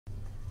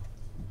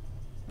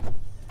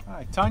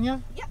Hi, Tanya?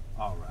 Yep.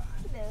 All right.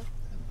 Hello.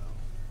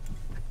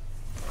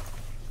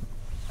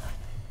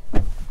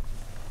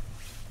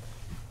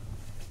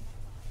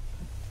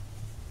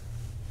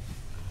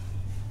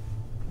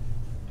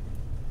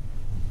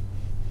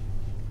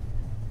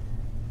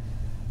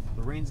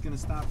 The rain's gonna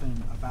stop in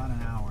about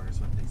an hour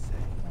is what they say.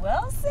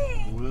 We'll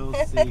see. We'll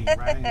see,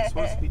 right? It's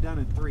supposed to be done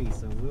at 3,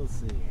 so we'll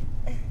see.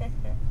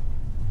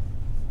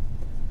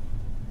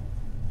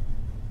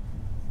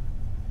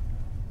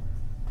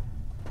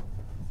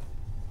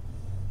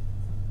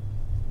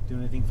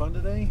 Doing anything fun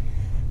today?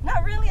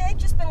 Not really. I've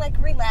just been like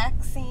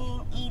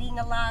relaxing, eating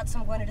a lot, so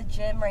I'm going to the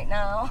gym right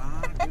now.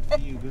 Ah, good for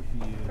you, good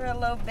for you. For a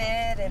little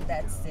bit, and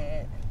that's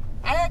it.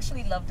 I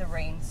actually love the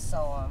rain,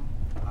 so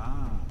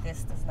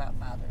this does not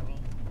bother me.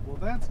 Well,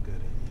 that's good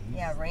at least.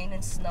 Yeah, rain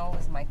and snow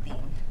is my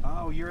thing.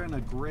 Oh, you're in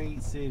a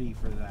great city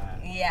for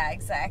that. Yeah,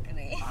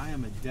 exactly. I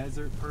am a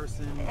desert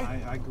person.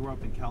 I grew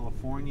up in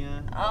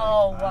California.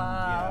 Oh, Like,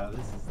 wow. Yeah,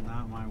 this is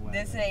not my weather.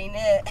 This ain't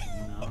it.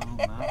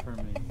 No, not for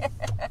me.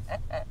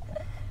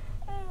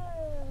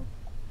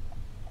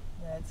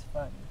 That's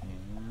funny.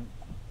 Yeah.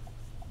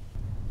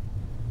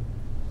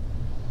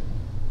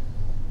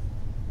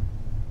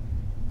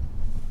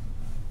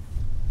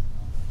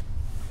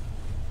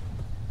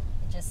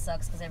 It just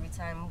sucks because every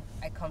time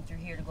I come through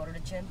here to go to the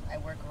gym, I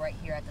work right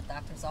here at the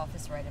doctor's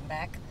office, right in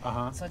back.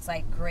 So it's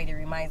like great. It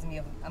reminds me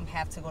of I'm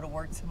have to go to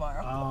work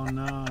tomorrow. Oh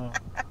no.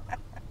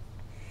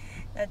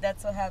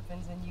 That's what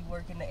happens when you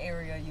work in the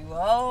area. You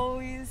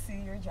always see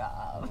your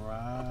job.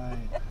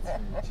 Right.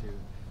 That's very true.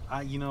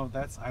 You know,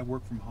 I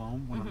work from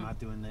home when I'm not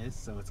doing this,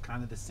 so it's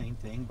kind of the same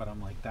thing, but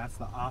I'm like, that's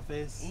the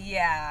office.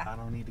 Yeah. I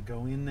don't need to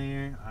go in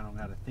there. I don't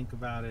got to think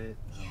about it.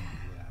 Yeah.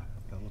 Yeah,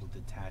 the little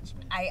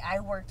detachment.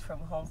 I worked from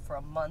home for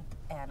a month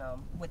and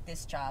with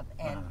this job,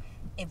 and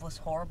it was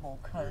horrible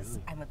because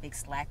I'm a big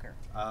slacker.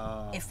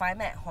 If I'm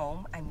at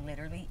home,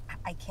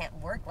 I can't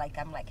work. Like,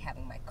 I'm like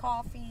having my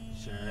coffee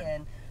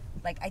and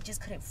like I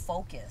just couldn't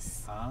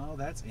focus. Oh,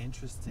 that's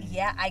interesting.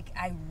 Yeah,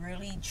 I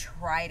really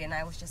tried, and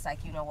I was just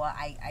like, you know what,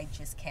 I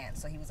just can't.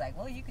 So he was like,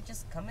 well, you could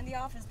just come in the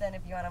office then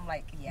if you want. I'm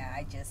like, yeah,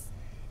 I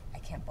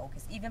can't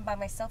focus. Even by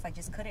myself, I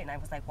just couldn't. I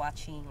was like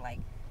watching like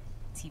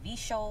TV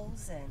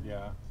shows, and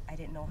I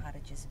didn't know how to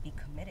just be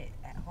committed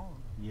at home.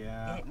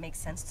 Yeah. It didn't make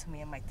sense to me.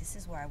 I'm like, this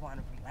is where I want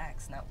to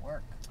relax, not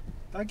work.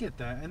 I get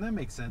that, and that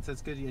makes sense.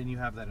 That's good, and you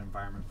have that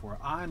environment for it.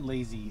 I'm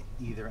lazy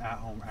either at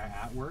home or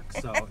at work,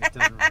 so it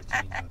doesn't really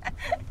change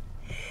nothing.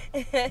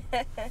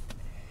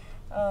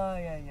 Oh,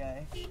 yeah.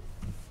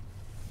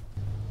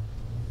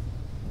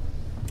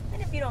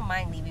 And if you don't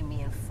mind leaving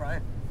me in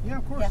front. Yeah,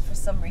 of course. Yeah, for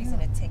some reason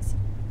it takes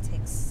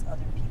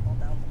other people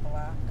down the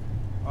block.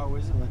 Oh,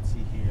 is it? Let's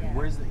see here. Yeah.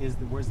 Where's the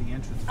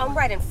entrance? I'm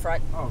right in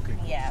front. Oh, okay.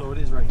 Cool. Yeah. So it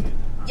is right here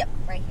then, huh? Yep,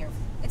 right here.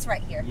 It's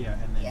right here. Yeah,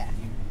 and then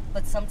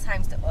But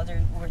sometimes the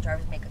other Uber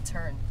drivers make a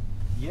turn.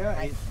 Yeah.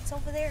 Like, it's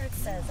over there, it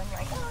says. I'm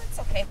like, oh, it's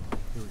okay.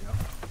 Here we go.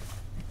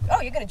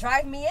 Oh, you're going to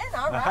drive me in?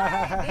 All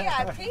right.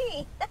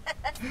 VIP.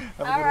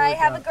 All right,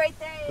 have a great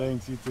day.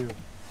 Thanks, you too.